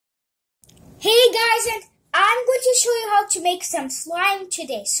Hey guys, and I'm going to show you how to make some slime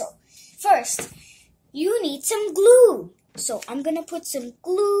today. So first, you need some glue. So I'm going to put some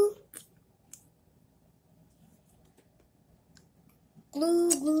glue.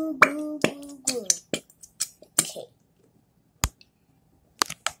 Glue.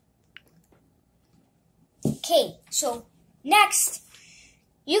 Okay, so next,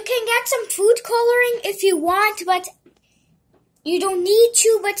 you can get some food coloring if you want, but you don't need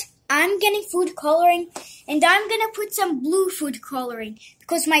to, but I'm getting food coloring, and I'm gonna put some blue food coloring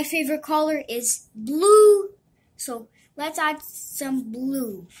because my favorite color is blue. So let's add some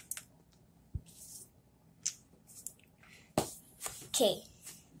blue. Okay,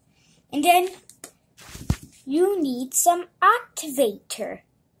 and then you need some activator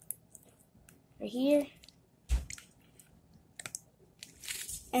right here,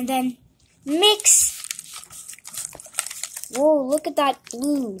 and then mix. Whoa, look at that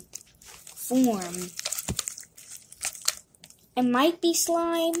blue form. It might be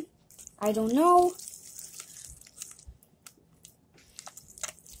slime. I don't know.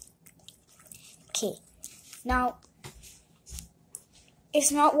 Okay, now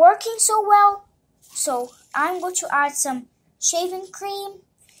it's not working so well, so I'm going to add some shaving cream,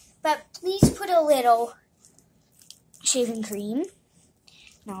 but please put a little shaving cream.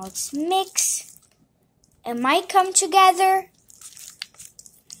 Now let's mix. It might come together.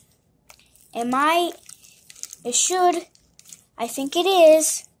 It should. I think it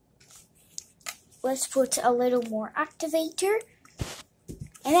is. Let's put a little more activator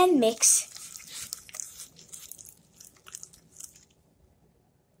and then mix.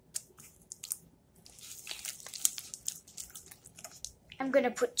 I'm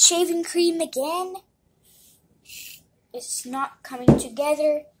gonna put shaving cream again. It's not coming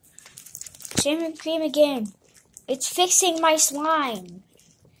together. Shaving cream again. It's fixing my slime.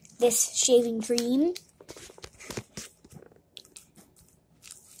 This shaving cream.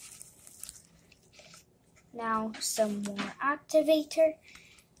 Now some more activator.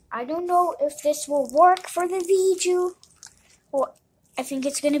 I don't know if this will work for the video. Well, I think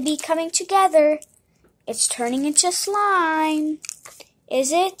it's going to be coming together. It's turning into slime.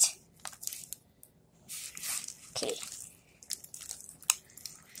 Is it? Okay.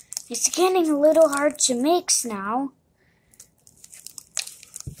 It's getting a little hard to mix now.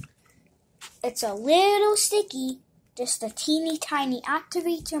 It's a little sticky. Just a teeny tiny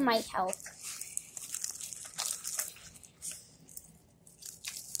activator might help.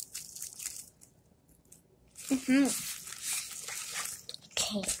 Okay.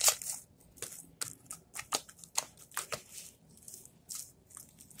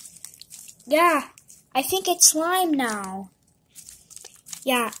 Yeah, I think it's slime now.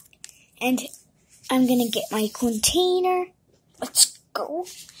 Yeah. And I'm gonna get my container. Let's go.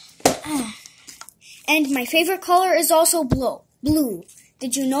 And my favorite color is also blue.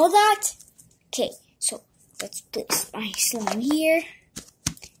 Did you know that? Okay, so let's place my slime here.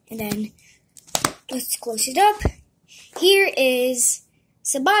 And then let's close it up. Here is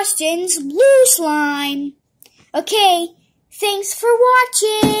Sebastian's blue slime. Okay, thanks for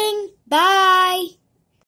watching. Bye.